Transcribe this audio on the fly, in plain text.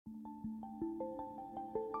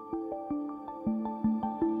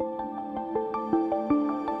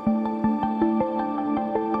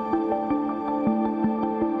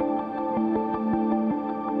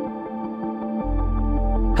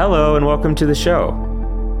Hello and welcome to the show.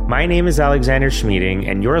 My name is Alexander Schmeeding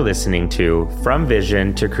and you're listening to From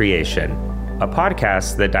Vision to Creation, a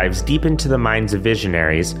podcast that dives deep into the minds of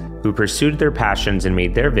visionaries who pursued their passions and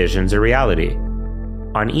made their visions a reality.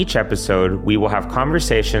 On each episode, we will have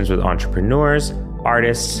conversations with entrepreneurs,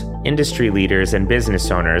 artists, industry leaders, and business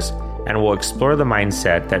owners, and we'll explore the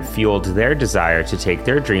mindset that fueled their desire to take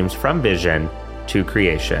their dreams from vision to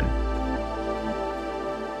creation.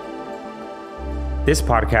 This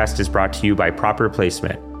podcast is brought to you by Proper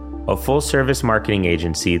Placement, a full-service marketing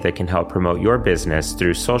agency that can help promote your business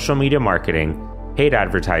through social media marketing, paid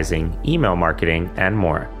advertising, email marketing, and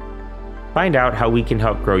more. Find out how we can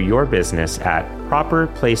help grow your business at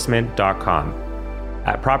properplacement.com.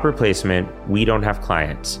 At Proper Placement, we don't have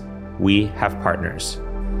clients, we have partners.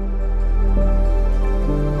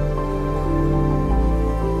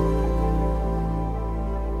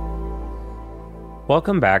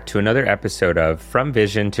 Welcome back to another episode of From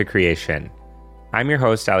Vision to Creation. I'm your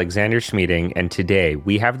host, Alexander Schmeeding, and today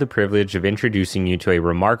we have the privilege of introducing you to a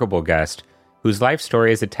remarkable guest whose life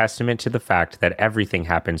story is a testament to the fact that everything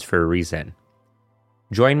happens for a reason.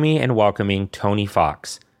 Join me in welcoming Tony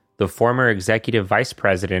Fox, the former Executive Vice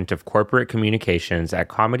President of Corporate Communications at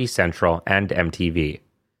Comedy Central and MTV.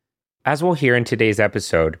 As we'll hear in today's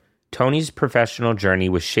episode, Tony's professional journey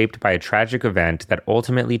was shaped by a tragic event that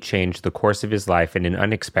ultimately changed the course of his life in an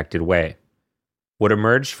unexpected way. What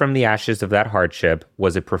emerged from the ashes of that hardship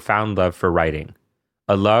was a profound love for writing,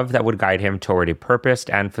 a love that would guide him toward a purposed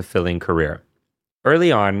and fulfilling career. Early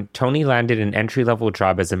on, Tony landed an entry-level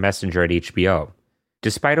job as a messenger at HBO.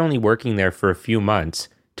 Despite only working there for a few months,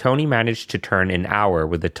 Tony managed to turn an hour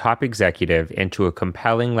with a top executive into a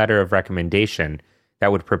compelling letter of recommendation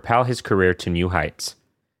that would propel his career to new heights.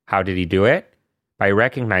 How did he do it? By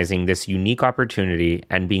recognizing this unique opportunity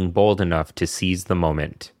and being bold enough to seize the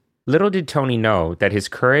moment. Little did Tony know that his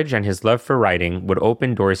courage and his love for writing would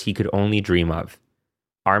open doors he could only dream of.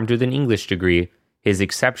 Armed with an English degree, his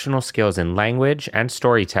exceptional skills in language and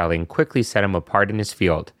storytelling quickly set him apart in his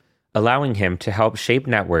field, allowing him to help shape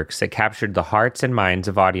networks that captured the hearts and minds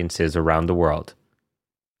of audiences around the world.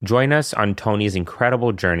 Join us on Tony's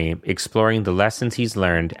incredible journey, exploring the lessons he's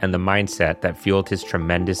learned and the mindset that fueled his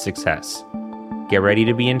tremendous success. Get ready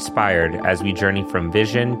to be inspired as we journey from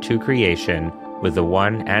vision to creation with the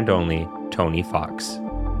one and only Tony Fox.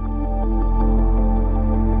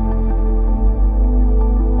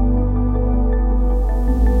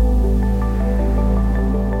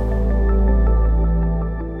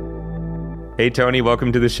 Hey, Tony,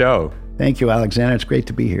 welcome to the show. Thank you, Alexander. It's great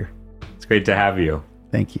to be here. It's great to have you.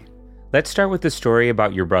 Thank you. Let's start with the story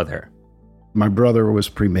about your brother. My brother was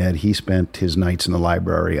pre-med. He spent his nights in the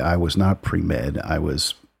library. I was not pre-med. I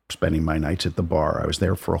was spending my nights at the bar. I was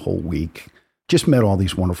there for a whole week. Just met all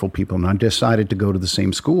these wonderful people, and I decided to go to the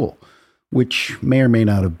same school, which may or may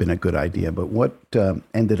not have been a good idea. But what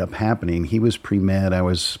ended up happening, he was pre-med, I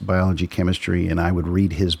was biology, chemistry, and I would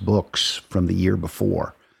read his books from the year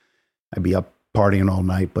before. I'd be up partying all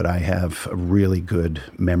night, but I have a really good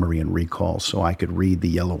memory and recall, so I could read the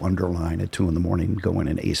yellow underline at 2 a.m. and go in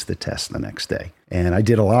and ace the test the next day. And I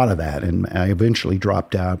did a lot of that, and I eventually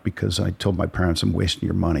dropped out because I told my parents, I'm wasting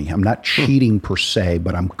your money. I'm not cheating per se,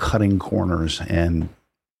 but I'm cutting corners, and,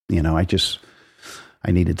 I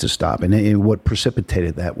needed to stop. And what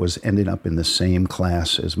precipitated that was ending up in the same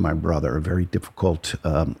class as my brother, a very difficult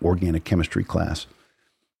organic chemistry class.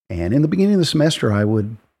 And in the beginning of the semester, I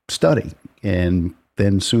would study and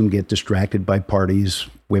then soon get distracted by parties,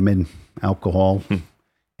 women, alcohol,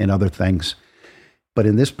 and other things. But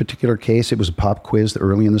in this particular case, it was a pop quiz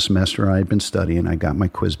early in the semester. I had been studying. I got my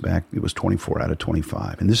quiz back. It was 24 out of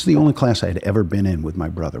 25. And this is the only class I had ever been in with my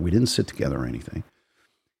brother. We didn't sit together or anything.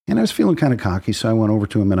 And I was feeling kind of cocky, so I went over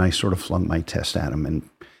to him and I sort of flung my test at him. And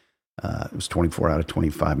it was 24 out of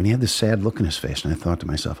 25. And he had this sad look in his face. And I thought to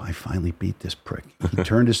myself, I finally beat this prick. He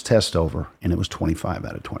turned his test over and it was 25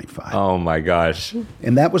 out of 25. Oh my gosh.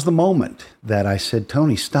 And that was the moment that I said,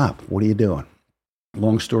 Tony, stop. What are you doing?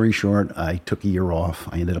 Long story short, I took a year off.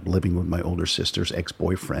 I ended up living with my older sister's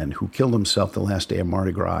ex-boyfriend who killed himself the last day of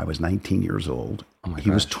Mardi Gras. I was 19 years old. He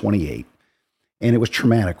was 28. And it was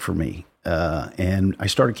traumatic for me. And I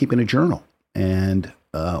started keeping a journal. And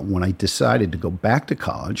when I decided to go back to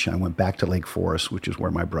college, I went back to Lake Forest, which is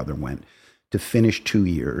where my brother went, to finish 2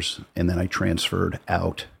 years. And then I transferred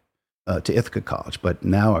out to Ithaca College. But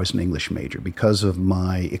now I was an English major. Because of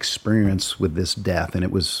my experience with this death, and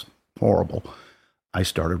it was horrible, I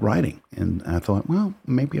started writing. And I thought, well,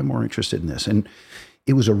 maybe I'm more interested in this. And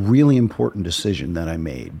it was a really important decision that I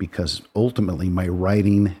made because ultimately my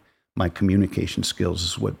writing, my communication skills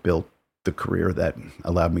is what built the career that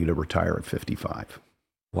allowed me to retire at 55.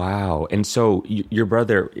 Wow. And so your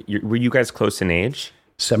brother, were you guys close in age?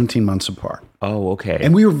 17 months apart. Oh, okay.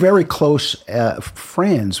 And we were very close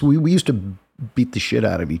friends. We used to beat the shit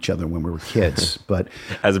out of each other when we were kids, but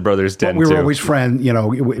as brothers tend we were to. always friends. You know,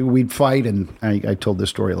 we'd fight, and I told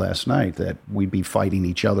this story last night that we'd be fighting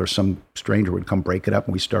each other. Some stranger would come break it up,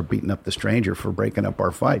 and we start beating up the stranger for breaking up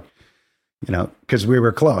our fight. You know, because we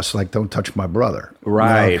were close. Like, don't touch my brother.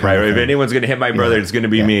 Right, you know, right. If anyone's going to hit my brother, it's going to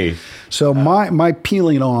be me. So my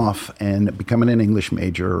peeling off and becoming an English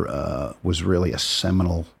major was really a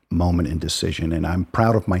seminal moment in decision, and I'm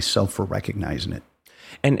proud of myself for recognizing it.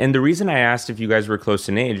 And the reason I asked if you guys were close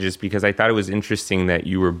in age is because I thought it was interesting that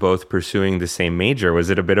you were both pursuing the same major. Was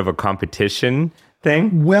it a bit of a competition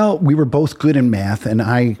thing? Well, we were both good in math, and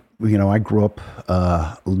I grew up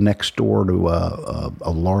next door to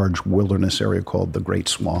a large wilderness area called the Great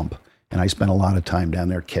Swamp, and I spent a lot of time down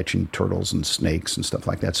there catching turtles and snakes and stuff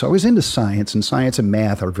like that. So I was into science, and science and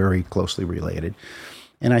math are very closely related.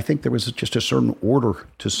 And I think there was just a certain order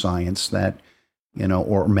to science that,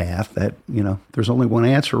 or math that, there's only one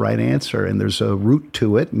right answer, and there's a route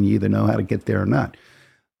to it, and you either know how to get there or not.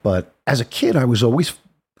 But as a kid, I was always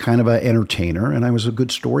kind of an entertainer, and I was a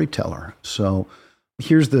good storyteller. So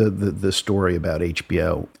here's the story about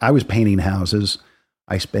HBO. I was painting houses.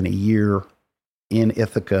 I spent a year in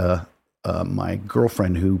Ithaca. My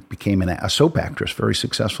girlfriend, who became a soap actress, very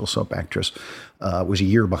successful soap actress, was a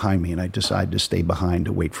year behind me, and I decided to stay behind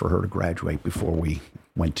to wait for her to graduate before we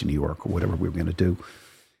went to New York or whatever we were going to do.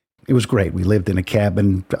 It was great. We lived in a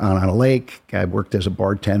cabin on a lake. I worked as a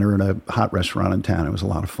bartender in a hot restaurant in town. It was a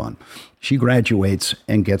lot of fun. She graduates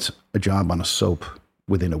and gets a job on a soap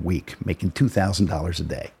within a week, making $2,000 a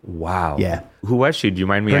day. Wow. Yeah. Who was she? Do you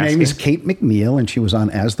mind me asking? Her name is Kate McNeil, and she was on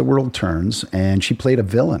As the World Turns, and she played a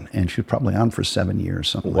villain, and she was probably on for 7 years,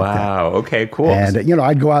 something like that. Wow. Okay, cool. And,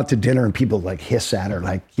 I'd go out to dinner, and people like hiss at her,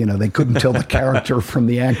 like, they couldn't tell the character from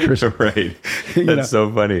the actress. Right. That's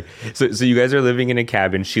so funny. So you guys are living in a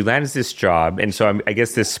cabin. She lands this job, and so I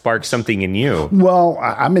guess this sparks something in you. Well,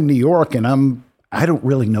 I'm in New York, and I don't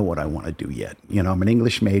really know what I want to do yet. I'm an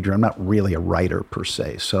English major. I'm not really a writer per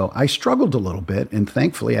se. So I struggled a little bit. And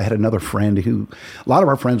thankfully, I had another friend a lot of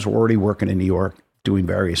our friends were already working in New York, doing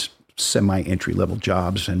various semi-entry level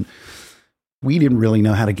jobs. And we didn't really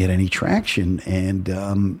know how to get any traction.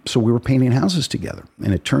 And so we were painting houses together.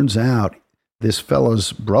 And it turns out this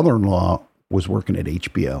fellow's brother-in-law was working at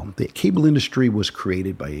HBO. The cable industry was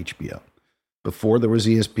created by HBO. Before there was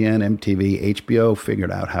ESPN, MTV, HBO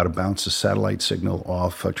figured out how to bounce a satellite signal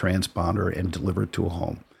off a transponder and deliver it to a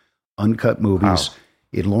home. Uncut movies. Wow.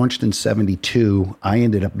 It launched in 1972. I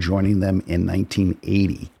ended up joining them in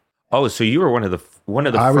 1980. Oh, so you were one of the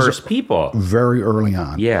first people. Very early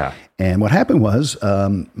on. Yeah. And what happened was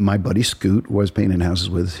my buddy Scoot was painting houses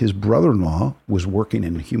with his brother-in-law, was working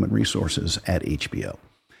in human resources at HBO.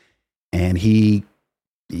 And he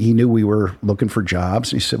knew we were looking for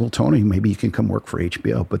jobs. And he said, well, Tony, maybe you can come work for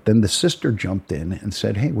HBO. But then the sister jumped in and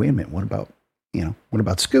said, hey, wait a minute. What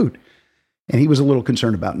about Scoot? And he was a little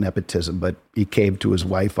concerned about nepotism, but he caved to his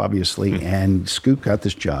wife, obviously. And Scoot got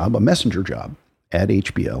this job, a messenger job at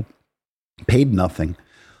HBO, paid nothing,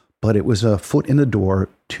 but it was a foot in the door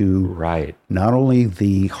to not only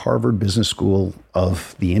the Harvard Business School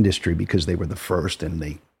of the industry, because they were the first and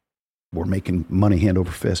they were making money hand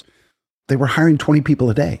over fist. They were hiring 20 people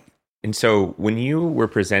a day. And so when you were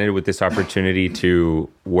presented with this opportunity to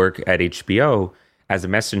work at HBO as a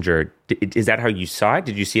messenger, is that how you saw it?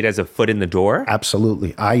 Did you see it as a foot in the door?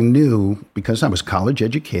 Absolutely. I knew, because I was college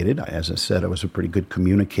educated, as I said, I was a pretty good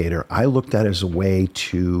communicator. I looked at it as a way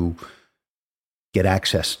to get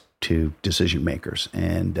access to decision makers.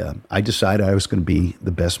 And I decided I was going to be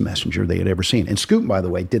the best messenger they had ever seen. And Scoot, by the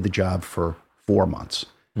way, did the job for 4 months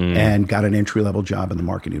and got an entry-level job in the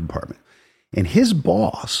marketing department. And his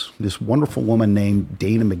boss, this wonderful woman named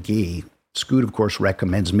Dana McGee, Scoot, of course,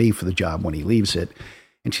 recommends me for the job when he leaves it.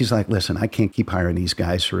 And she's like, listen, I can't keep hiring these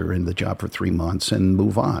guys who are in the job for 3 months and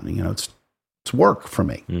move on. It's work for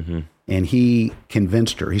me. Mm-hmm. And he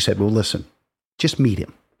convinced her. He said, well, listen, just meet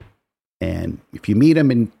him. And if you meet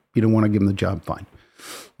him and you don't want to give him the job, fine.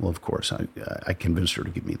 Well, of course, I convinced her to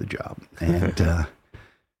give me the job. And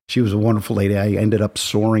she was a wonderful lady. I ended up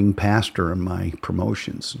soaring past her in my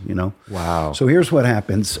promotions, Wow. So here's what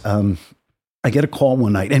happens. I get a call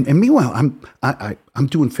one night, and meanwhile, I'm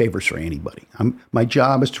doing favors for anybody. My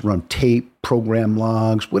job is to run tape, program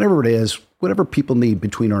logs, whatever it is, whatever people need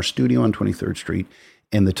between our studio on 23rd Street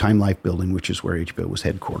and the Time Life building, which is where HBO was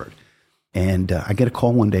headquartered. And I get a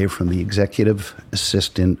call one day from the executive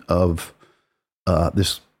assistant of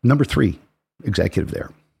this number 3 executive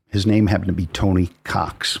there. His name happened to be Tony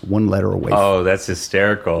Cox, one letter away. Oh, that's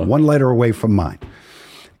hysterical. One letter away from mine.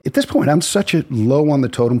 At this point, I'm such a low on the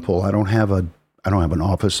totem pole. I don't have an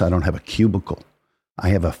office. I don't have a cubicle. I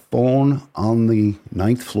have a phone on the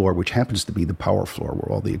 9th floor, which happens to be the power floor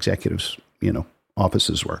where all the executives,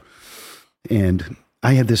 offices were. And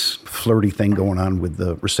I had this flirty thing going on with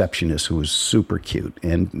the receptionist who was super cute,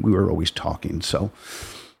 and we were always talking. So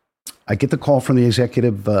I get the call from the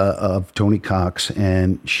executive of Tony Cox,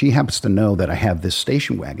 and she happens to know that I have this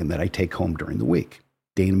station wagon that I take home during the week.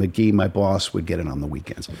 Dana McGee, my boss, would get it on the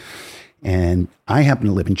weekends. And I happen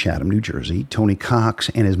to live in Chatham, New Jersey. Tony Cox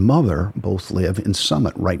and his mother both live in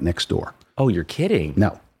Summit, right next door. Oh, you're kidding.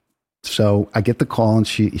 No. So I get the call, and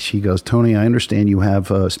she goes, Tony, I understand you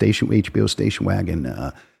have a HBO station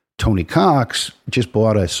wagon. Tony Cox just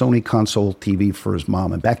bought a Sony console TV for his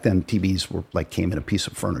mom. And back then, TVs were came in a piece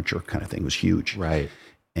of furniture kind of thing. It was huge. Right.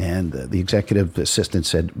 And the executive assistant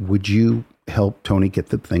said, would you help Tony get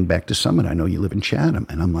the thing back to Summit? I know you live in Chatham.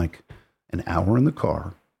 And I'm like, an hour in the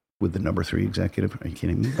car with the number 3 executive. Are you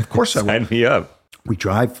kidding me? Of course I would. Sign me up. We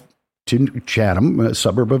drive to Chatham, a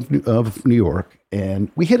suburb of New York,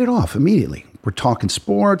 and we hit it off immediately. We're talking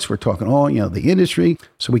sports. We're talking the industry.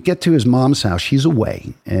 So we get to his mom's house. She's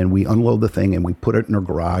away, and we unload the thing, and we put it in her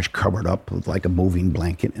garage, covered up with like a moving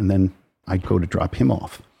blanket, and then I go to drop him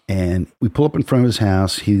off. And we pull up in front of his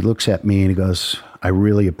house. He looks at me, and he goes, I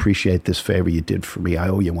really appreciate this favor you did for me. I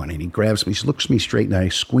owe you one. And he grabs me, he looks me straight in the eye,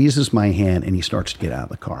 squeezes my hand, and he starts to get out of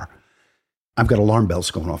the car. I've got alarm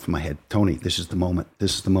bells going off in my head. Tony, this is the moment.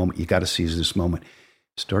 This is the moment. You got to seize this moment.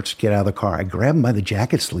 Starts to get out of the car. I grab him by the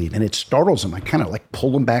jacket sleeve, and it startles him. I kind of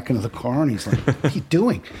pull him back into the car, and he's like, what are you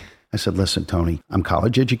doing? I said, listen, Tony, I'm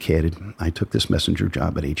college educated. I took this messenger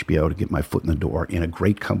job at HBO to get my foot in the door in a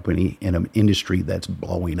great company in an industry that's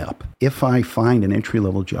blowing up. If I find an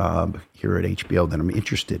entry-level job here at HBO that I'm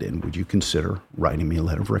interested in, would you consider writing me a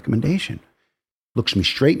letter of recommendation? Looks me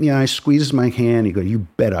straight in the eyes, squeezes my hand. He goes, you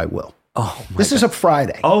bet I will. Oh, this is a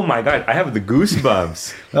Friday. Oh my God, I have the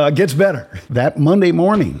goosebumps. Gets better. That Monday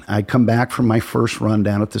morning, I come back from my first run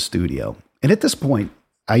down at the studio. And at this point,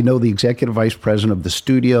 I know the executive vice president of the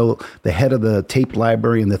studio, the head of the tape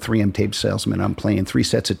library, and the 3M tape salesman. I'm playing 3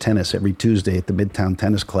 sets of tennis every Tuesday at the Midtown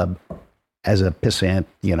Tennis Club as a pissant,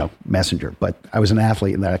 messenger. But I was an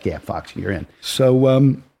athlete, and they're like, yeah, Fox, you're in.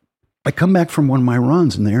 So I come back from one of my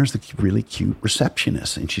runs, and there's the really cute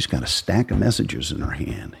receptionist, and she's got a stack of messages in her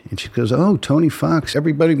hand. And she goes, oh, Tony Fox.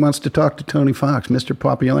 Everybody wants to talk to Tony Fox, Mr.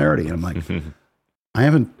 Popularity. And I'm like, I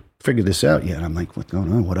haven't figured this out yet. I'm like, what's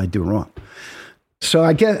going on? What did I do wrong? So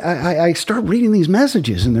I start reading these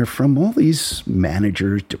messages, and they're from all these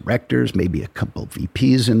managers, directors, maybe a couple of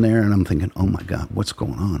VPs in there. And I'm thinking, oh my God, what's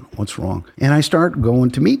going on? What's wrong? And I start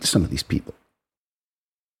going to meet some of these people.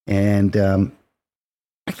 And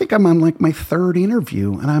I think I'm on my 3rd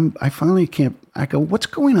interview, and I finally can't. I go, what's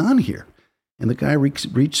going on here? And the guy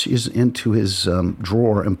reaches into his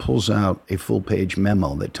drawer and pulls out a full-page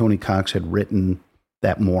memo that Tony Cox had written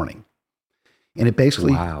that morning. And it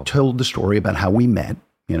basically told the story about how we met,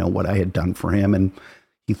 what I had done for him. And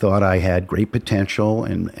he thought I had great potential.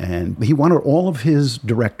 And he wanted all of his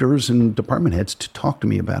directors and department heads to talk to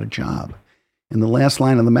me about a job. And the last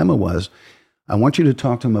line of the memo was, I want you to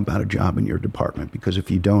talk to him about a job in your department, because if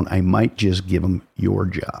you don't, I might just give him your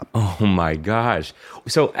job. Oh my gosh.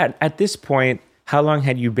 So at this point, how long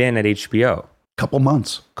had you been at HBO? Couple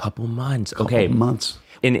months. Couple months. Okay. Couple months.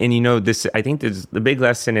 And this, I think there's the big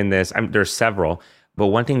lesson in this. There's several, but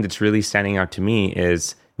one thing that's really standing out to me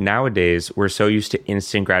is nowadays we're so used to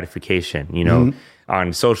instant gratification,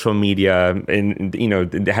 on social media and,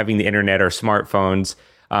 having the internet or smartphones,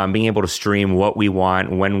 being able to stream what we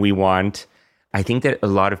want, when we want. I think that a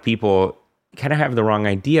lot of people kind of have the wrong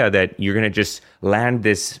idea that you're going to just land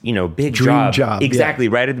this, big dream job. Exactly.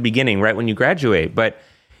 Yeah. Right at the beginning, right when you graduate. But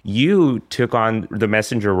you took on the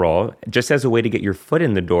messenger role just as a way to get your foot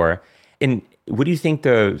in the door. And what do you think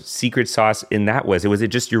the secret sauce in that was? Was it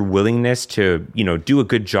just your willingness to, do a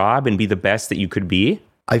good job and be the best that you could be?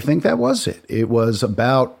 I think that was it. It was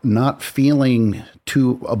about not feeling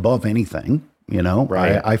too above anything,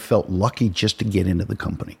 Right. I felt lucky just to get into the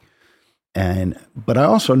company. But I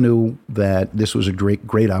also knew that this was a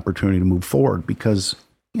great opportunity to move forward because,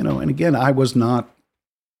 and again, I was not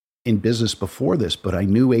in business before this, but I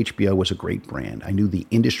knew HBO was a great brand. I knew the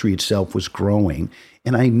industry itself was growing,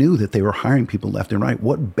 and I knew that they were hiring people left and right.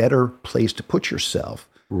 What better place to put yourself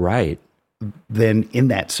right than in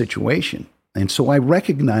that situation? And so I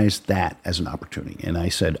recognized that as an opportunity. And I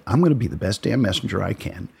said, I'm going to be the best damn messenger I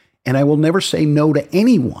can. And I will never say no to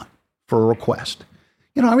anyone for a request.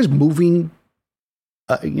 I was moving,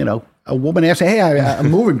 a a woman asked, hey,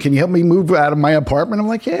 I'm moving. Can you help me move out of my apartment? I'm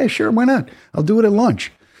like, yeah, sure. Why not? I'll do it at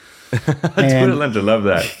lunch. I love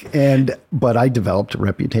that. But I developed a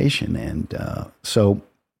reputation. And so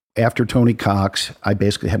after Tony Cox, I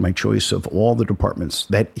basically had my choice of all the departments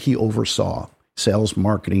that he oversaw: sales,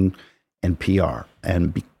 marketing, and PR.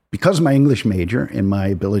 And because of my English major and my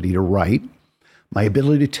ability to write, my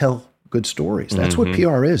ability to tell good stories. That's what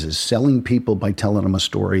PR is selling people by telling them a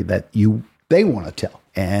story that they want to tell.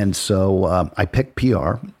 And so I picked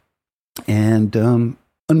PR, and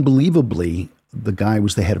unbelievably, the guy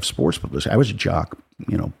was the head of sports publicity. I was a jock,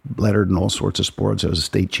 lettered in all sorts of sports. I was a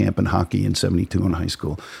state champ in hockey in 72 in high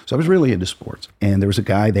school. So I was really into sports. And there was a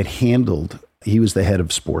guy that he was the head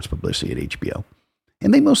of sports publicity at HBO.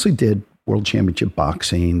 And they mostly did World Championship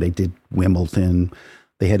boxing. They did Wimbledon.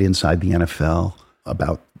 They had Inside the NFL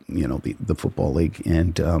about, the football league.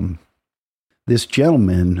 And this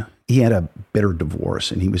gentleman, he had a bitter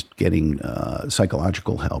divorce and he was getting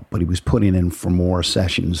psychological help, but he was putting in for more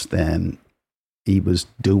sessions than he was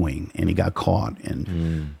doing, and he got caught.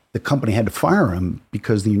 And the company had to fire him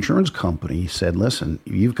because the insurance company said, listen,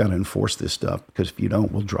 you've got to enforce this stuff, because if you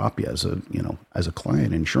don't, we'll drop you as a client,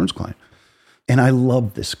 an insurance client. And I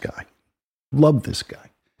love this guy.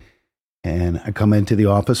 And I come into the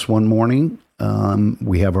office one morning.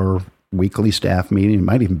 We have our weekly staff meeting. It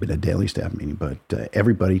might even been a daily staff meeting, but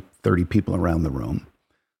everybody, 30 people around the room.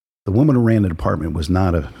 The woman who ran the department was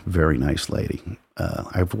not a very nice lady.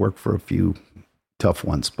 I've worked for a few tough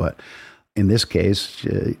ones, but in this case,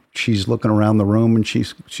 she's looking around the room and she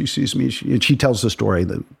sees me. She tells the story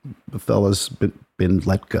that the fella's been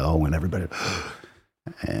let go and everybody.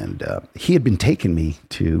 And he had been taking me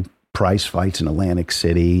to prize fights in Atlantic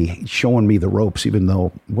City, showing me the ropes, even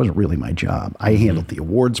though it wasn't really my job. I handled the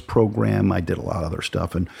awards program. I did a lot of other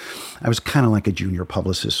stuff. And I was kind of like a junior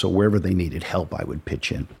publicist. So wherever they needed help, I would pitch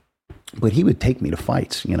in. But he would take me to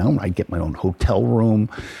fights. I'd get my own hotel room,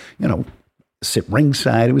 sit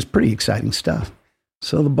ringside. It was pretty exciting stuff.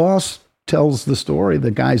 So the boss tells the story.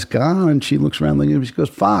 The guy's gone, and she looks around and she goes,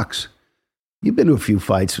 Fox, you've been to a few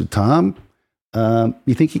fights with Tom.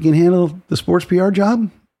 You think you can handle the sports PR job?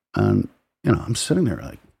 And, I'm sitting there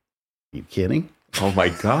like, are you kidding? Oh my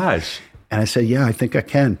gosh. And I said, yeah, I think I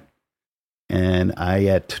can. And I,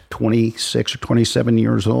 at 26 or 27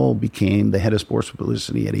 years old, became the head of sports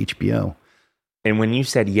publicity at HBO. And when you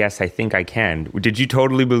said, yes, I think I can, did you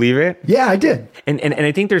totally believe it? Yeah, I did. And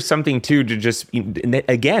I think there's something, too, to just,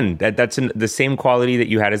 again, that's the same quality that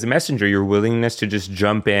you had as a messenger, your willingness to just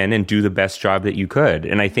jump in and do the best job that you could.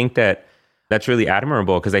 And I think that's really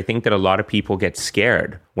admirable, because I think that a lot of people get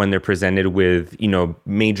scared when they're presented with,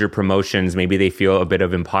 major promotions. Maybe they feel a bit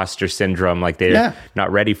of imposter syndrome, like they're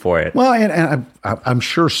not ready for it. Well, and I'm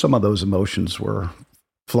sure some of those emotions were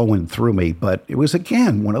flowing through me, but it was,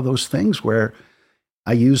 again, one of those things where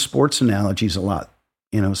I use sports analogies a lot.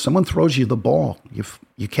 Someone throws you the ball,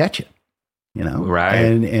 you catch it, Right.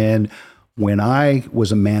 And when I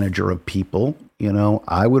was a manager of people,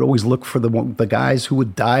 I would always look for the guys who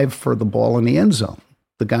would dive for the ball in the end zone,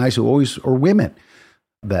 the guys who always, or women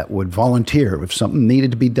that would volunteer. If something needed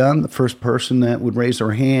to be done, the first person that would raise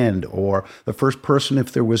their hand, or the first person,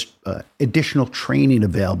 if there was additional training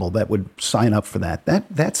available, that would sign up for that.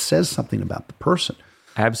 That says something about the person.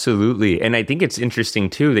 Absolutely. And I think it's interesting,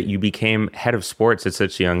 too, that you became head of sports at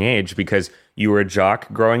such a young age, because you were a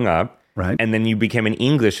jock growing up. Right. And then you became an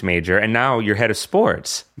English major, and now you're head of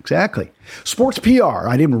sports. Exactly. Sports PR.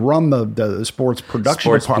 I didn't run the sports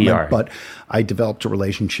production department, but I developed a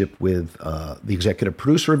relationship with the executive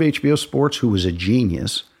producer of HBO Sports, who was a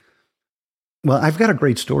genius. Well, I've got a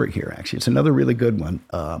great story here, actually. It's another really good one.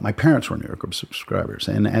 My parents were New Yorker subscribers,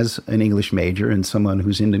 and as an English major and someone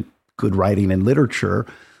who's into good writing and literature,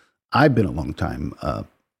 I've been a long time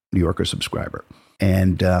New Yorker subscriber.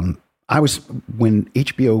 And when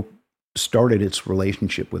HBO started its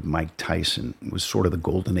relationship with Mike Tyson, it was sort of the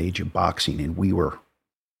golden age of boxing, and we were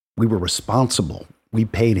responsible. We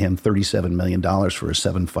paid him $37 million for a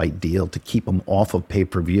 7-fight deal to keep him off of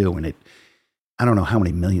pay-per-view, and I don't know how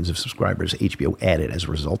many millions of subscribers HBO added as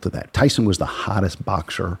a result of that. Tyson was the hottest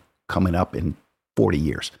boxer coming up in 40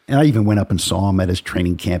 years. And I even went up and saw him at his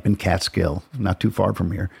training camp in Catskill, not too far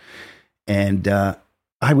from here. And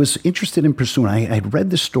I was interested in pursuing, I had read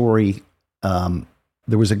the story.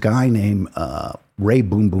 There was a guy named Ray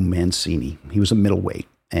Boom Boom Mancini. He was a middleweight,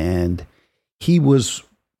 and he was,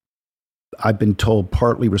 I've been told,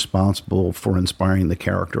 partly responsible for inspiring the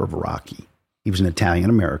character of Rocky. He was an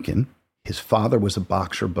Italian-American. His father was a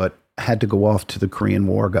boxer, but had to go off to the Korean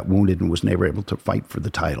War, got wounded, and was never able to fight for the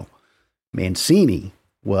title. Mancini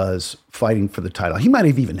was fighting for the title. He might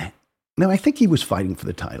have I think he was fighting for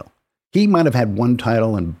the title. He might have had one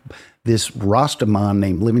title, and this Rastaman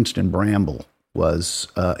named Livingston Bramble was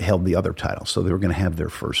held the other title. So they were going to have their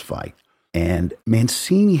first fight. And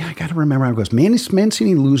Mancini, I got to remember how it goes.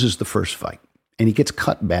 Mancini loses the first fight, and he gets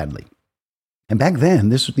cut badly. And back then,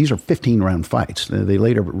 these are 15-round fights. They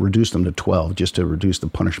later reduced them to 12 just to reduce the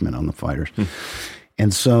punishment on the fighters.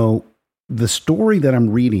 And so the story that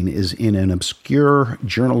I'm reading is in an obscure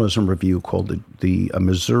journalism review called the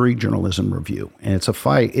Missouri Journalism Review. And it's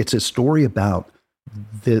a story about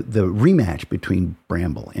the rematch between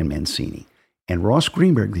Bramble and Mancini. And Ross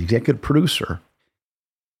Greenberg, the executive producer,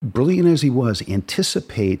 brilliant as he was,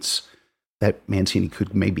 anticipates that Mancini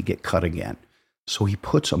could maybe get cut again. So he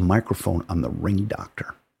puts a microphone on the ring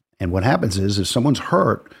doctor. And what happens is, if someone's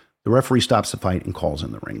hurt, the referee stops the fight and calls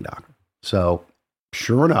in the ring doctor. So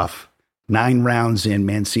sure enough, 9 rounds in,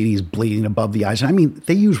 Mancini's bleeding above the eyes. And I mean,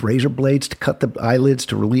 they use razor blades to cut the eyelids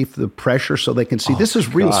to relieve the pressure so they can see. This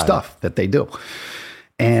is real stuff that they do.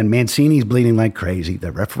 And Mancini's bleeding like crazy.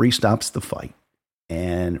 The referee stops the fight.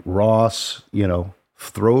 And Ross,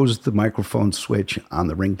 throws the microphone switch on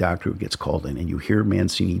the ring doctor who gets called in. And you hear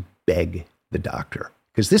Mancini beg the doctor,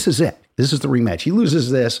 because this is it. This is the rematch. He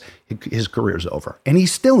loses this, his career's over. And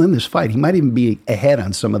he's still in this fight. He might even be ahead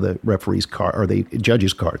on some of the referees' or the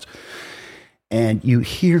judges' cards. And you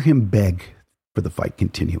hear him beg for the fight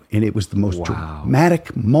continue. And it was the most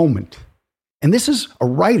dramatic moment. And this is a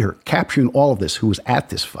writer capturing all of this who was at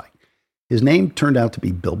this fight. His name turned out to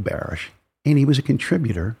be Bill Barish, and he was a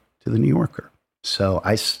contributor to The New Yorker. So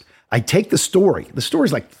I take the story. The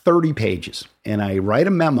story's like 30 pages, and I write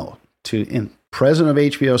a memo to president of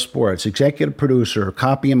HBO Sports, executive producer,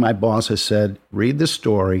 copy, and my boss has said, read this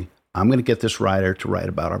story. I'm going to get this writer to write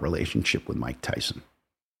about our relationship with Mike Tyson.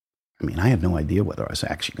 I mean, I had no idea whether I was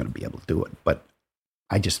actually going to be able to do it, but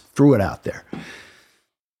I just threw it out there.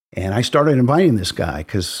 And I started inviting this guy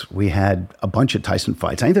because we had a bunch of Tyson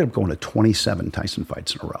fights. I ended up going to 27 Tyson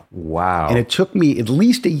fights in a row. Wow. And it took me at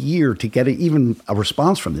least a year to get even a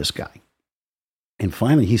response from this guy. And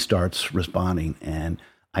finally, he starts responding, and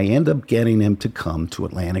I end up getting him to come to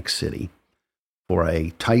Atlantic City for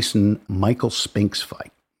a Tyson-Michael Spinks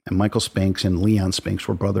fight. And Michael Spinks and Leon Spinks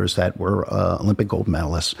were brothers that were Olympic gold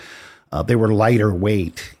medalists. They were lighter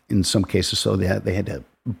weight in some cases, so they had to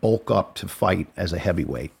bulk up to fight as a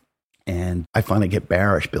heavyweight. And I finally get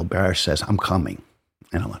Barish. Bill Barish says, I'm coming.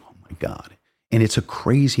 And I'm like, oh, my God. And it's a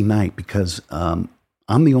crazy night because I'm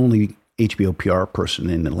the only HBO PR person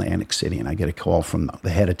in Atlantic City, and I get a call from the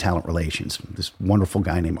head of talent relations, this wonderful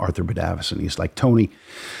guy named Arthur Badavas, and he's like, Tony,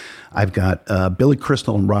 I've got Billy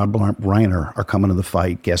Crystal and Rob Reiner are coming to the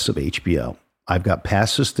fight, guests of HBO. I've got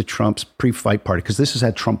passes to Trump's pre-fight party, because this is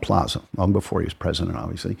at Trump Plaza, long before he was president,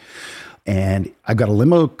 obviously. And I've got a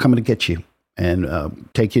limo coming to get you and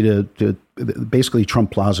take you to basically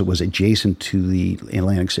Trump Plaza was adjacent to the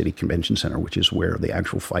Atlantic City Convention Center, which is where the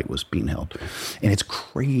actual fight was being held. And it's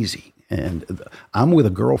crazy. And I'm with a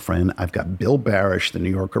girlfriend. I've got Bill Barish, the New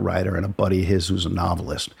Yorker writer, and a buddy of his who's a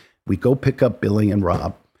novelist. We go pick up Billy and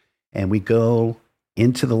Rob, and we go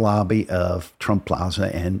into the lobby of Trump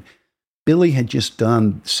Plaza. And Billy had just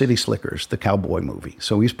done City Slickers, the cowboy movie.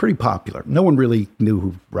 So he's pretty popular. No one really knew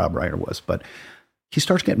who Rob Reiner was, but he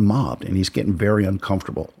starts getting mobbed, and he's getting very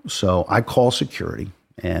uncomfortable. So I call security.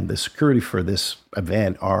 And the security for this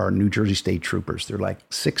event are New Jersey State Troopers. They're like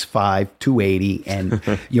 6'5", 280,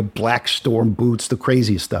 and your black storm boots, the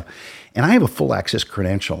craziest stuff. And I have a full access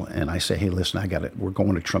credential, and I say, hey, listen, I got it. We're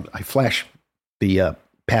going to Trump. I flash the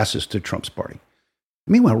passes to Trump's party.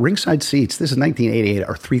 Meanwhile, ringside seats, this is 1988,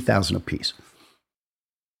 are $3,000 apiece.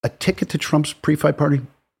 A ticket to Trump's pre-fight party,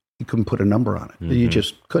 you couldn't put a number on it. Mm-hmm. You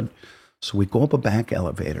just couldn't. So we go up a back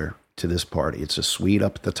elevator to this party. It's a suite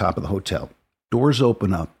up at the top of the hotel. Doors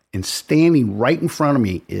open up, and standing right in front of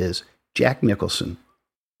me is Jack Nicholson,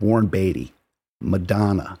 Warren Beatty,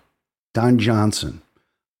 Madonna, Don Johnson,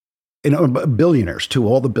 and billionaires too,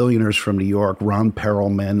 all the billionaires from New York, Ron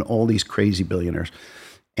Perelman, all these crazy billionaires.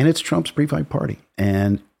 And it's Trump's pre-fight party.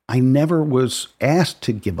 And I never was asked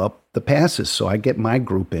to give up the passes. So I get my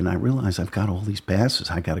group in. I realize I've got all these passes.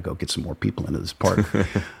 I got to go get some more people into this party.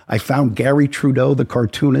 I found Gary Trudeau, the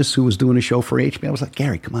cartoonist who was doing a show for HBO. I was like,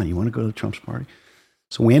 Gary, come on, you want to go to Trump's party?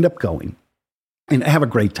 So we end up going and have a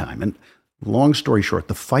great time. And long story short,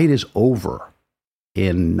 the fight is over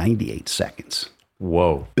in 98 seconds.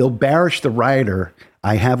 Whoa. Bill Barish, the writer,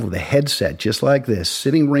 I have with a headset just like this,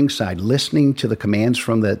 sitting ringside, listening to the commands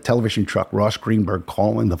from the television truck, Ross Greenberg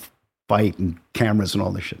calling the fight and cameras and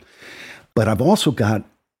all this shit. But I've also got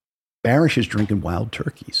Barish is drinking wild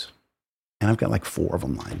turkeys. And I've got like 4 of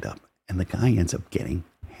them lined up. And the guy ends up getting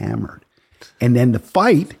hammered. And then the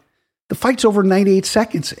fight, The fight's over 98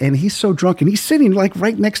 seconds, and he's so drunk, and he's sitting like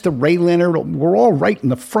right next to Ray Leonard. We're all right in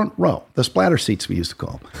the front row, the splatter seats we used to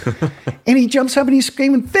call them. And he jumps up and he's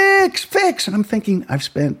screaming, "Fix, fix!" And I'm thinking, I've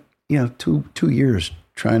spent two years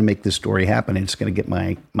trying to make this story happen, and it's going to get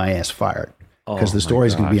my ass fired because the story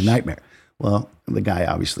is going to be a nightmare. Well, the guy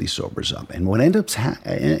obviously sobers up, and what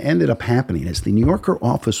ended up happening is the New Yorker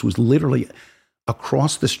office was literally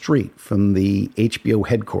across the street from the HBO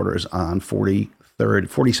headquarters on 42nd,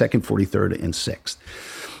 43rd, and 6th.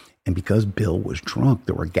 And because Bill was drunk,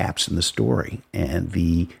 there were gaps in the story. And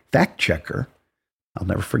the fact checker, I'll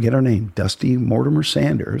never forget her name, Dusty Mortimer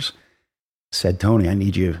Sanders, said, "Tony, I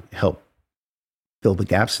need you to help fill the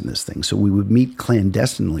gaps in this thing." So we would meet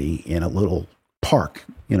clandestinely in a little park,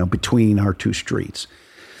 between our two streets.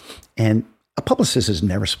 And a publicist is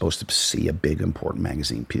never supposed to see a big, important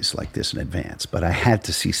magazine piece like this in advance. But I had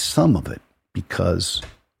to see some of it because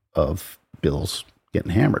of Bill's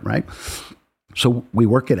getting hammered, right? So we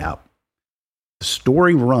work it out. The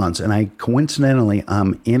story runs, and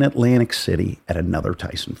I'm in Atlantic City at another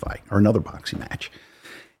Tyson fight or another boxing match.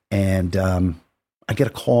 And I get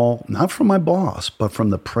a call, not from my boss, but from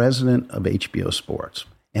the president of HBO Sports.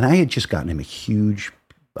 And I had just gotten him a huge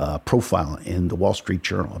profile in the Wall Street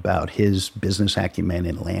Journal about his business acumen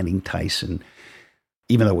in landing Tyson.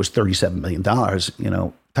 Even though it was $37 million,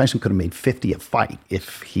 Tyson could have made 50 a fight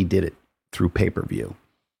if he did it through pay-per-view.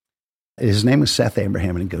 His name was Seth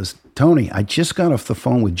Abraham, and he goes, "Tony, I just got off the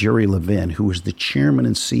phone with Jerry Levin, who was the chairman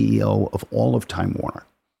and CEO of all of Time Warner."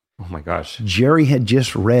 Oh my gosh. Jerry had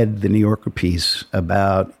just read the New Yorker piece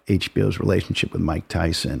about HBO's relationship with Mike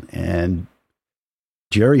Tyson. And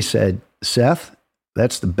Jerry said, "Seth,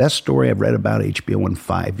 that's the best story I've read about HBO in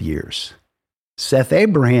 5 years." Seth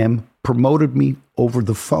Abraham promoted me over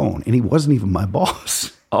the phone, and he wasn't even my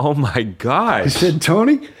boss. Oh my gosh. I said,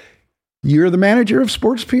 "Tony, you're the manager of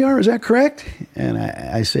sports PR, is that correct?" And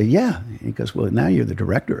I said, "Yeah." He goes, "Well, now you're the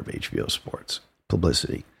director of HBO Sports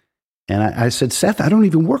Publicity." And I said, "Seth, I don't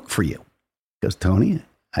even work for you." He goes, "Tony,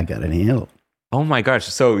 I got it handled." Oh my gosh.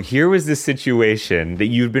 So here was this situation that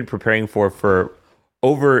you'd been preparing for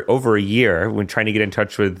over a year when trying to get in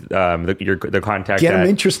touch with the contact. Get them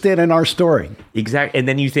interested in our story. Exactly. And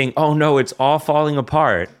then you think, oh no, it's all falling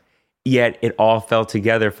apart. Yet it all fell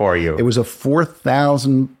together for you. It was a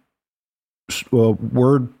 4,000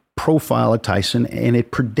 word profile of Tyson, and it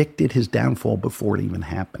predicted his downfall before it even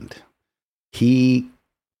happened.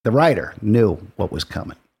 The writer knew what was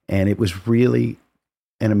coming, and it was really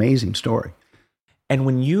an amazing story. And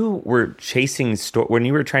when you were when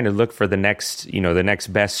you were trying to look for the next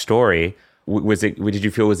best story, did you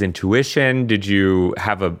feel it was intuition? Did you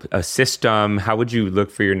have a system? How would you look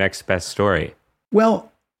for your next best story?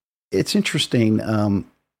 Well, it's interesting.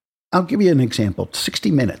 I'll give you an example. 60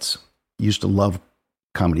 Minutes used to love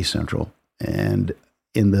Comedy Central. And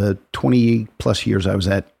in the 20 plus years I was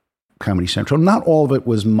at Comedy Central, not all of it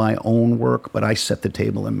was my own work, but I set the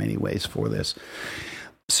table in many ways for this.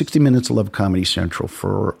 60 Minutes loved Comedy Central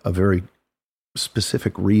for a very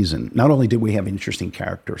specific reason. Not only did we have interesting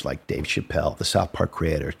characters like Dave Chappelle, the South Park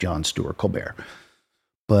creators, Jon Stewart, Colbert,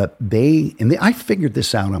 but I figured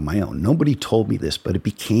this out on my own. Nobody told me this, but it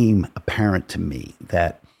became apparent to me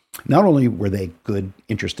that not only were they good,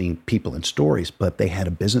 interesting people and stories, but they had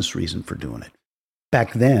a business reason for doing it.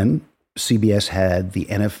 Back then, CBS had the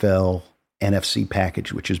NFL NFC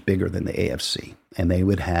package, which is bigger than the AFC, and they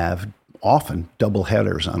would have often double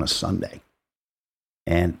headers on a Sunday.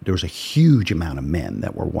 And there was a huge amount of men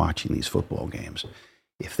that were watching these football games.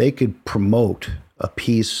 If they could promote a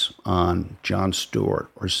piece on Jon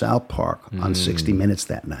Stewart or South Park on 60 Minutes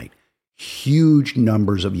that night, huge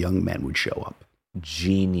numbers of young men would show up.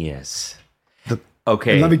 Genius.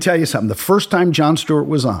 Okay. And let me tell you something. The first time Jon Stewart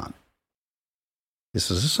was on,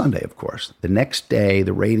 this is a Sunday, of course. The next day,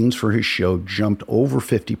 the ratings for his show jumped over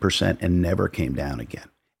 50% and never came down again.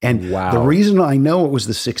 And the reason I know it was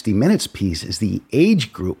the 60 Minutes piece is the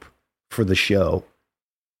age group for the show,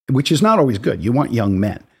 which is not always good. You want young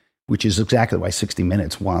men, which is exactly why 60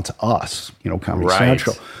 Minutes wants us, Comedy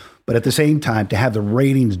Central. But at the same time, to have the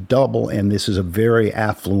ratings double, and this is a very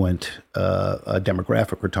affluent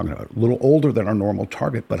demographic we're talking about, a little older than our normal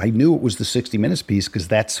target, but I knew it was the 60 Minutes piece because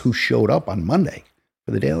that's who showed up on Monday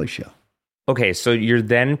for The Daily Show. Okay, so you're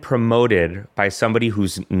then promoted by somebody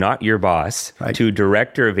who's not your boss to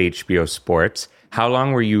director of HBO Sports. How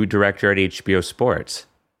long were you director at HBO Sports?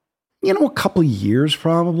 A couple of years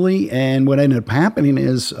probably. And what ended up happening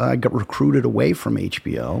is I got recruited away from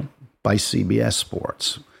HBO by CBS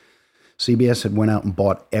Sports. CBS had went out and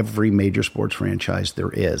bought every major sports franchise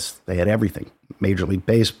there is. They had everything. Major League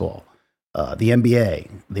Baseball, the NBA,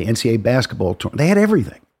 the NCAA basketball tournament. They had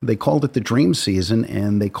everything. They called it the dream season,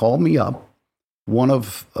 and they called me up. One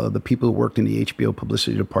of the people who worked in the HBO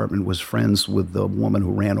publicity department was friends with the woman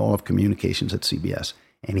who ran all of communications at CBS.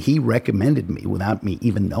 And he recommended me without me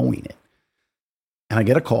even knowing it. And I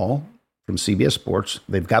get a call from CBS Sports.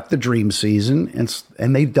 They've got the dream season,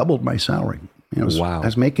 and they doubled my salary. Wow. I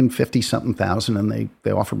was making 50-something thousand, and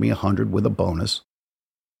they offered me 100 with a bonus.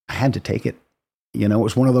 I had to take it. It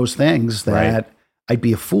was one of those things that I'd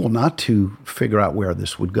be a fool not to figure out where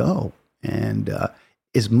this would go. And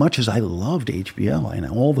as much as I loved HBO and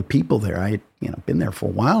all the people there, I had been there for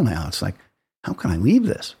a while now. It's like, how can I leave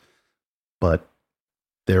this? But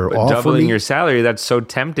they're offering doubling your salary. That's so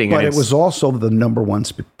tempting. But it was also the number one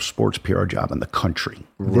sports PR job in the country.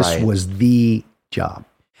 This was the job.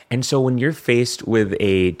 And so when you're faced with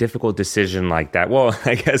a difficult decision like that, well,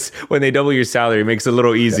 I guess when they double your salary, it makes it a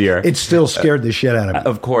little easier. It still scared the shit out of me.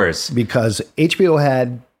 Of course. Because HBO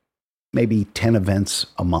had maybe 10 events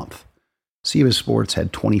a month. CBS Sports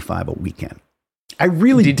had 25 a weekend. I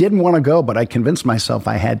really didn't want to go, but I convinced myself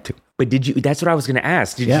I had to. But did you? That's what I was going to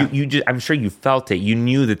ask. Did you just? I'm sure you felt it. You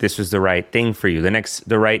knew that this was the right thing for you.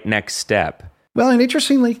 The right next step. Well, and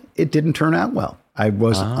interestingly, it didn't turn out well. I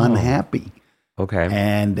was unhappy. Okay.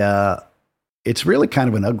 And it's really kind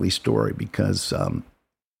of an ugly story because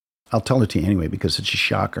I'll tell it to you anyway because it's a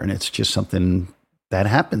shocker and it's just something that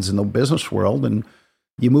happens in the business world and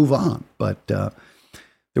you move on. But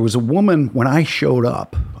there was a woman when I showed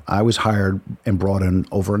up. I was hired and brought in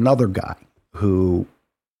over another guy who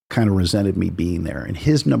kind of resented me being there. And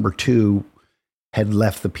his number two had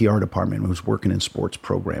left the PR department and was working in sports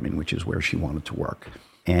programming, which is where she wanted to work.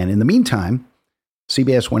 And in the meantime,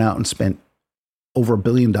 CBS went out and spent over $1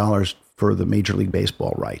 billion for the Major League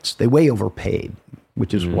Baseball rights. They way overpaid,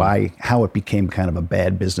 which is how it became kind of a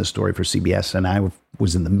bad business story for CBS. And I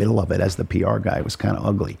was in the middle of it as the PR guy. It was kind of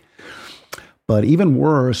ugly. But even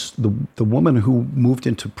worse, the woman who moved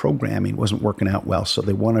into programming wasn't working out well, so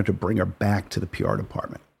they wanted to bring her back to the PR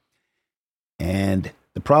department. And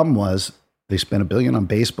the problem was they spent $1 billion on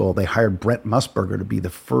baseball. They hired Brent Musburger to be the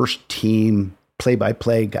first team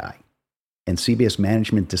play-by-play guy. And CBS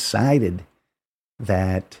management decided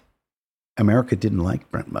that America didn't like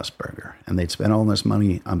Brent Musburger, and they'd spent all this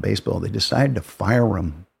money on baseball. They decided to fire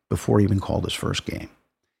him before he even called his first game.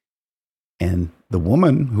 And the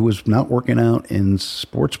woman who was not working out in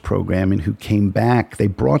sports programming, who came back, they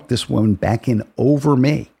brought this woman back in over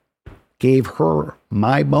me, gave her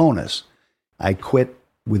my bonus. I quit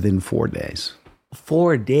within 4 days.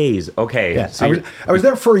 4 days. Okay. Yeah, so I was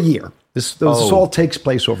there for a year. This all takes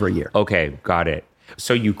place over a year. Okay, got it.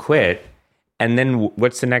 So you quit, and then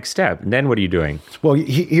what's the next step? And then what are you doing? Well,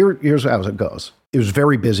 here's how it goes. It was a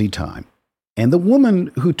very busy time. And the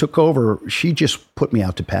woman who took over, she just put me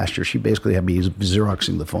out to pasture. She basically had me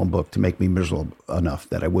Xeroxing the phone book to make me miserable enough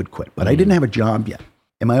that I would quit. But I didn't have a job yet.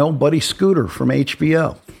 And my old buddy Scooter from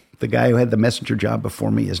HBO, the guy who had the messenger job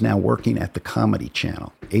before me, is now working at the Comedy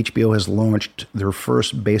Channel. HBO has launched their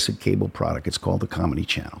first basic cable product. It's called the Comedy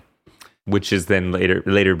Channel. Which is then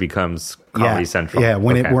later becomes Comedy Central. Yeah,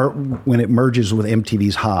 when it merges with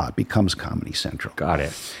MTV's Ha, it becomes Comedy Central. Got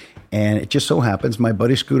it. And it just so happens my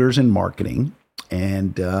buddy Scooter's in marketing,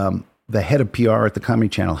 and the head of PR at the Comedy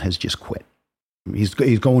Channel has just quit.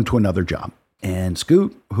 He's going to another job. And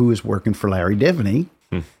Scoot, who is working for Larry Divney,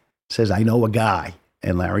 says, I know a guy.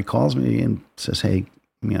 And Larry calls me and says, hey,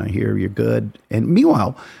 I hear you're good. And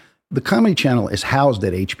meanwhile, the Comedy Channel is housed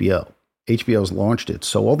at HBO. HBO's launched it.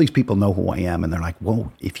 So all these people know who I am. And they're like,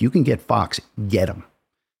 whoa, if you can get Fox, get him.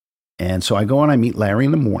 And so I go and I meet Larry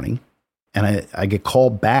in the morning. And I get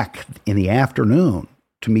called back in the afternoon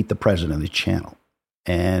to meet the president of the channel.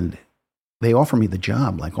 And they offer me the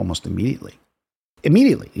job like almost immediately.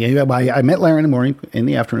 Immediately. I met Larry in the morning, in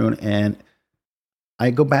the afternoon, and I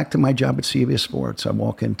go back to my job at CBS Sports. I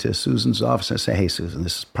walk into Susan's office. I say, hey, Susan,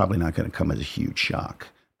 this is probably not going to come as a huge shock,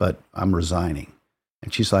 but I'm resigning.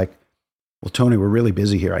 And she's like, well, Tony, we're really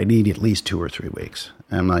busy here. I need at least 2 or 3 weeks.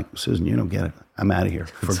 And I'm like, Susan, you don't get it. I'm out of here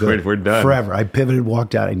for good. We're done. Forever. I pivoted,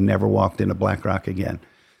 walked out. I never walked into BlackRock again.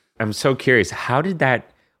 I'm so curious. How did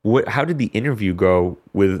the interview go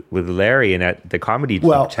with Larry and at the Comedy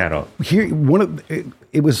Channel?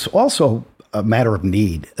 It was also a matter of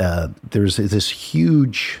need. There's this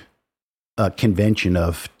huge convention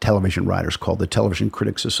of television writers called the Television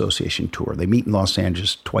Critics Association Tour. They meet in Los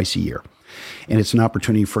Angeles twice a year. And it's an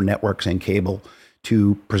opportunity for networks and cable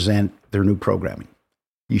to present their new programming.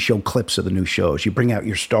 You show clips of the new shows. You bring out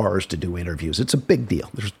your stars to do interviews. It's a big deal.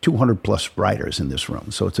 There's 200 plus writers in this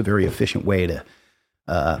room. So it's a very efficient way to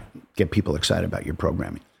get people excited about your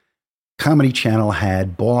programming. Comedy Channel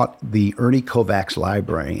had bought the Ernie Kovacs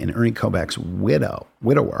library, and Ernie Kovacs'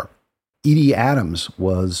 widower, Edie Adams,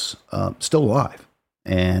 was still alive.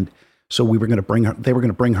 And so we were going to bring her, they were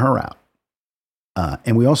going to bring her out.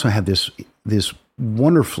 And we also had this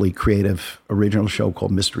wonderfully creative original show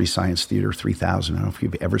called Mystery Science Theater 3000. I don't know if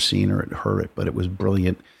you've ever seen or heard it, but it was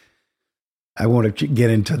brilliant. I won't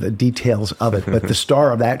get into the details of it, but the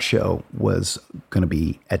star of that show was going to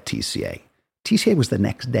be at TCA. TCA was the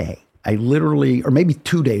next day. I literally, or maybe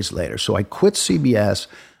 2 days later. So I quit CBS.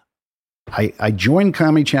 I joined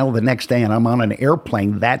Comedy Channel the next day, and I'm on an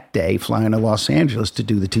airplane that day flying to Los Angeles to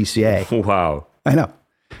do the TCA. Wow. I know.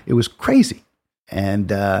 It was crazy. And,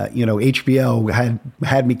 HBO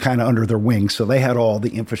had me kind of under their wing. So they had all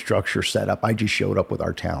the infrastructure set up. I just showed up with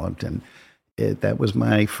our talent. And that was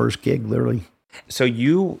my first gig, literally. So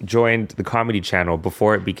you joined the Comedy Channel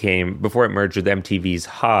before it merged with MTV's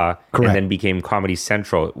Ha, Correct. And then became Comedy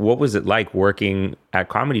Central. What was it like working at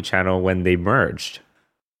Comedy Channel when they merged?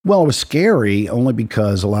 Well, it was scary only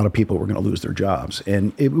because a lot of people were going to lose their jobs.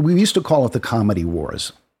 And we used to call it the Comedy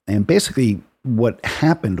Wars. And basically what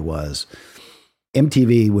happened was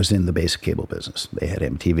MTV was in the basic cable business. They had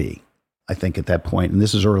MTV, I think, at that point. And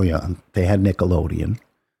this is early on. They had Nickelodeon.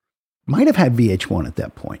 Might have had VH1 at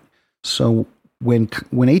that point. So when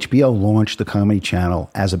HBO launched the Comedy Channel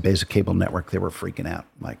as a basic cable network, they were freaking out.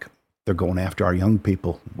 Like, they're going after our young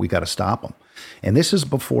people. We got to stop them. And this is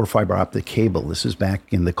before fiber optic cable. This is back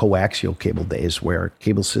in the coaxial cable days where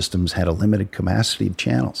cable systems had a limited capacity of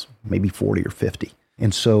channels, maybe 40 or 50.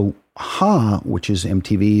 And so Ha, which is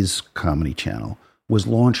MTV's Comedy Channel, was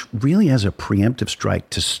launched really as a preemptive strike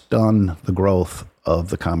to stun the growth of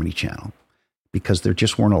the Comedy Channel because there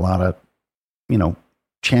just weren't a lot of,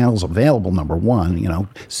 channels available, number one.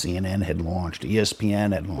 CNN had launched,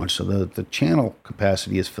 ESPN had launched, so the channel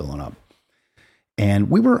capacity is filling up. And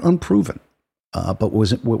we were unproven. But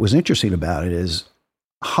what was interesting about it is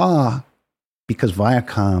Ha, because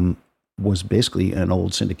Viacom was basically an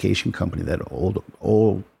old syndication company that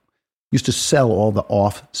old used to sell all the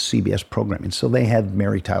off CBS programming. So they had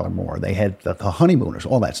Mary Tyler Moore, they had the Honeymooners,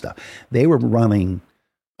 all that stuff. They were running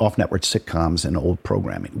off-network sitcoms and old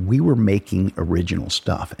programming. We were making original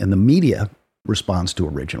stuff, and the media responds to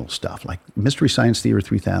original stuff. Like Mystery Science Theater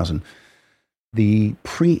 3000, the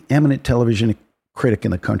preeminent television critic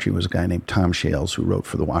in the country was a guy named Tom Shales, who wrote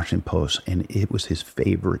for the Washington Post, and it was his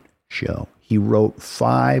favorite show. He wrote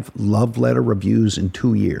 5 love letter reviews in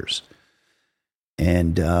 2 years,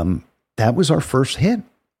 and that was our first hit,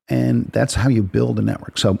 and that's how you build a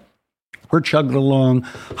network. So we're chugging along.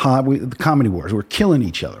 The Comedy Wars. We're killing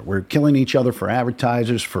each other. We're killing each other for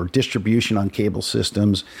advertisers, for distribution on cable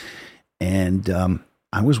systems. And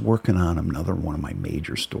I was working on another one of my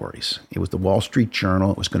major stories. It was the Wall Street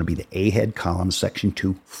Journal. It was going to be the A-head column, section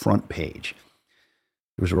 2, front page.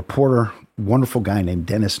 There was a reporter, wonderful guy named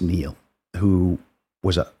Dennis Neal, who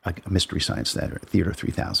was a Mystery Science Theater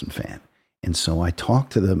 3000 fan. And so I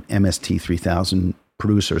talked to the MST 3000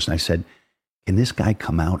 producers, and I said, can this guy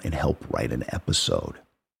come out and help write an episode?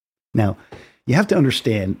 Now, you have to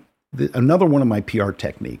understand, another one of my PR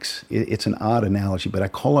techniques, it's an odd analogy, but I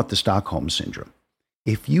call it the Stockholm Syndrome.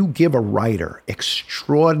 If you give a writer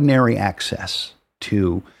extraordinary access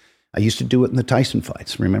to, I used to do it in the Tyson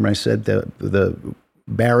fights. Remember I said the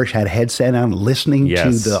Barish had a headset on listening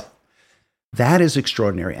yes. to that is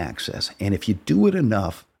extraordinary access. And if you do it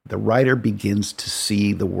enough, the writer begins to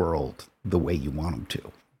see the world the way you want them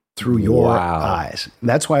to, through your eyes.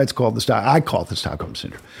 That's why it's called I call it the Stockholm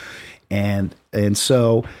Syndrome. And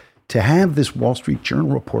so to have this Wall Street Journal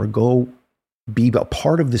reporter go be a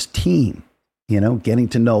part of this team, getting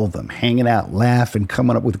to know them, hanging out, laughing,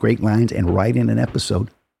 coming up with great lines and writing an episode.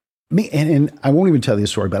 And I won't even tell you the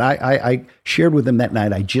story, but I shared with them that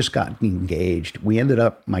night. I just got engaged. We ended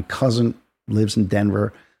up, my cousin lives in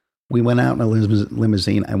Denver. We went out in a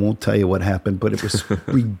limousine. I won't tell you what happened, but it was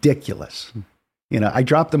ridiculous. I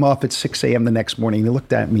dropped him off at 6 a.m. the next morning. He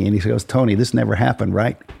looked at me and he goes, Tony, this never happened,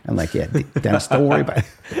 right? I'm like, yeah, Dennis, don't worry about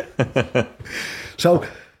it.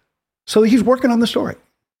 So he's working on the story.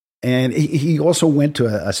 And he also went to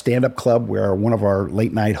a stand-up club where one of our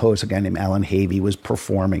late-night hosts, a guy named Alan Havey, was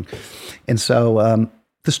performing. And so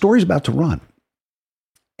the story's about to run.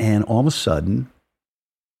 And all of a sudden,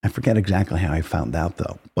 I forget exactly how I found out,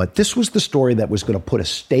 though. But this was the story that was going to put a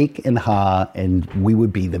stake in Ha, and we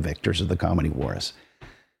would be the victors of the Comedy Wars.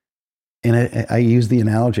 And I use the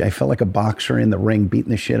analogy, I felt like a boxer in the ring beating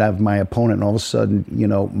the shit out of my opponent, and all of a sudden,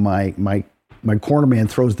 my cornerman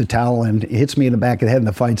throws the towel and hits me in the back of the head, and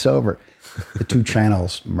the fight's over. The two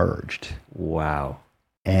channels merged. Wow.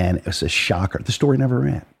 And it was a shocker. The story never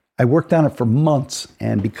ran. I worked on it for months,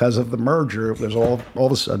 and because of the merger, it was all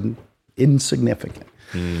of a sudden insignificant.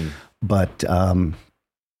 But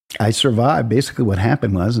I survived. Basically what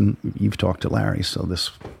happened was, and you've talked to Larry, so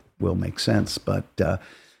this will make sense, but the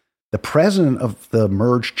president of the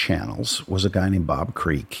merged channels was a guy named Bob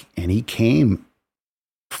Creek, and he came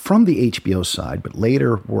from the HBO side, but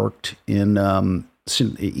later worked in,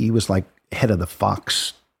 he was like head of the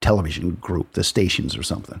Fox television group, the stations or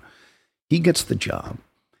something. He gets the job.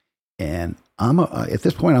 And at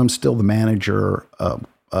this point, I'm still the manager. I'm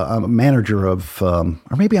a manager of,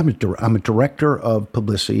 or maybe I'm a director of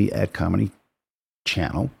publicity at Comedy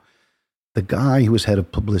Channel. The guy who was head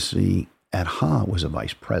of publicity at Ha was a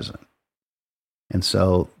vice president. And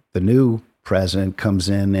so the new president comes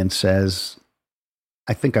in and says,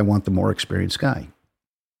 I think I want the more experienced guy.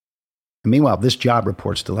 And meanwhile, this job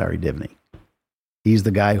reports to Larry Divney. He's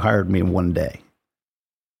the guy who hired me in one day.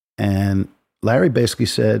 And Larry basically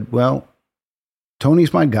said, well,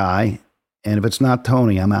 Tony's my guy, and if it's not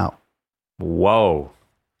Tony, I'm out. Whoa.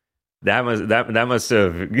 That must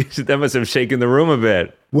have shaken the room a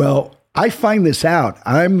bit. Well, I find this out.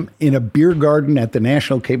 I'm in a beer garden at the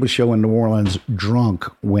National Cable Show in New Orleans, drunk,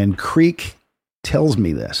 when Creek tells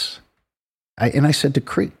me this. I said to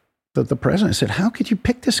Creek, the president, I said, how could you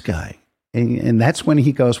pick this guy? And that's when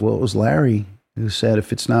he goes, well, it was Larry who said,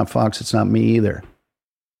 if it's not Fox, it's not me either.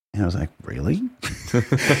 And I was like, really?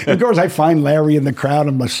 Of course, I find Larry in the crowd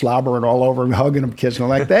and I'm slobbering all over him, hugging him, kissing him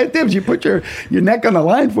like that. Dibs, you put your neck on the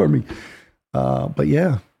line for me. But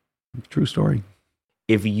yeah, true story.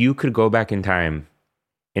 If you could go back in time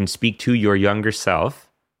and speak to your younger self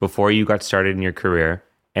before you got started in your career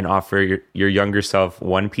and offer your younger self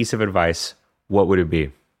one piece of advice, what would it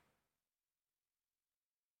be?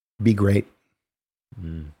 Be great.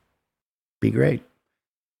 Be great.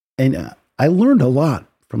 And I learned a lot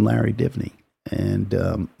from Larry Divney.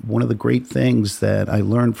 And one of the great things that I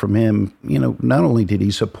learned from him, not only did he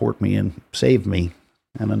support me and save me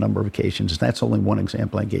on a number of occasions, that's only one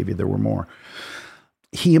example I gave you, there were more.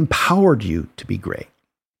 He empowered you to be great.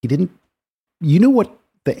 You knew what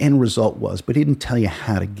the end result was, but he didn't tell you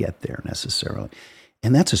how to get there necessarily.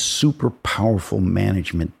 And that's a super powerful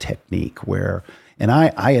management technique and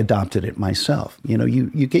I adopted it myself.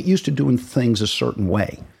 You get used to doing things a certain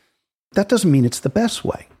way. That doesn't mean it's the best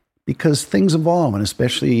way, because things evolve, and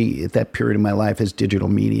especially at that period of my life as digital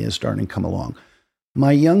media is starting to come along.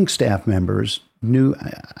 My young staff members knew,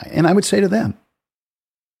 and I would say to them,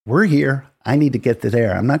 we're here. I need to get to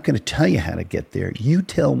there. I'm not going to tell you how to get there. You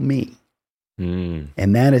tell me. And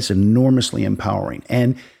that is enormously empowering.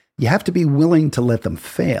 And you have to be willing to let them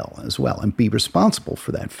fail as well and be responsible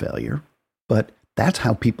for that failure. But that's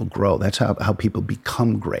how people grow. That's how people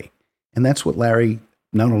become great. And that's what Larry,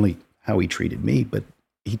 not only how he treated me, but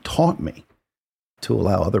he taught me to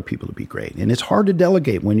allow other people to be great. And it's hard to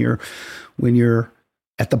delegate when you're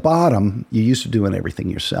at the bottom. You're used to doing everything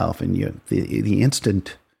yourself, and the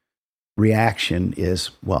instant reaction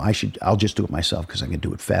is, well, I'll just do it myself because I can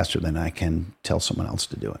do it faster than I can tell someone else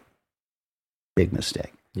to do it. Big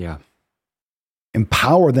mistake. Yeah.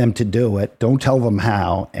 Empower them to do it. Don't tell them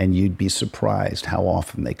how, and you'd be surprised how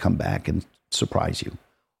often they come back and surprise you.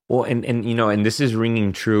 Well, and this is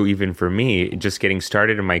ringing true even for me, just getting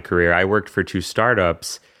started in my career. I worked for 2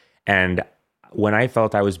 startups, and when I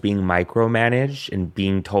felt I was being micromanaged and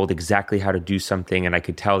being told exactly how to do something, and I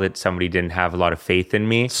could tell that somebody didn't have a lot of faith in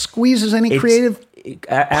me. Squeezes any creative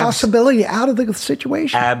possibility out of the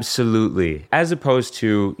situation. Absolutely. As opposed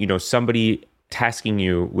to, somebody tasking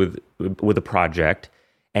you with a project,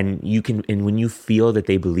 and when you feel that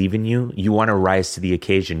they believe in you, you want to rise to the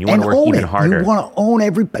occasion. You want to work even harder. You want to own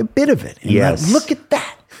every bit of it. And yes. Look at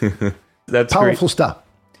that. That's powerful great stuff.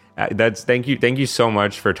 Thank you so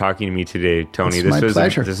much for talking to me today, Tony. It's my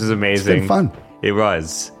pleasure. This is amazing. It's been fun. It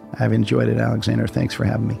was. I've enjoyed it, Alexander. Thanks for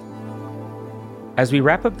having me. As we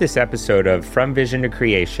wrap up this episode of From Vision to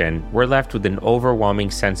Creation, we're left with an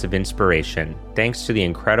overwhelming sense of inspiration, thanks to the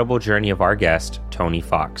incredible journey of our guest, Tony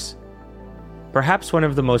Fox. Perhaps one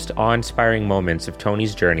of the most awe-inspiring moments of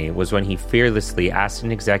Tony's journey was when he fearlessly asked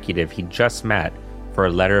an executive he'd just met for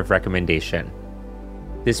a letter of recommendation.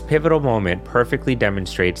 This pivotal moment perfectly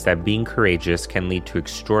demonstrates that being courageous can lead to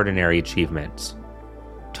extraordinary achievements.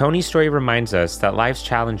 Tony's story reminds us that life's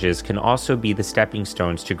challenges can also be the stepping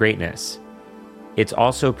stones to greatness. It's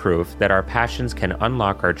also proof that our passions can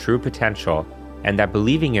unlock our true potential, and that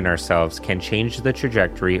believing in ourselves can change the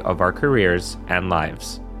trajectory of our careers and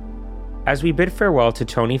lives. As we bid farewell to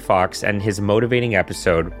Tony Fox and his motivating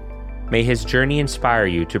episode, may his journey inspire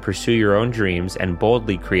you to pursue your own dreams and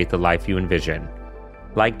boldly create the life you envision.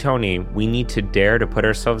 Like Tony, we need to dare to put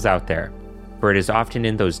ourselves out there, for it is often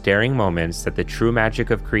in those daring moments that the true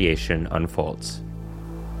magic of creation unfolds.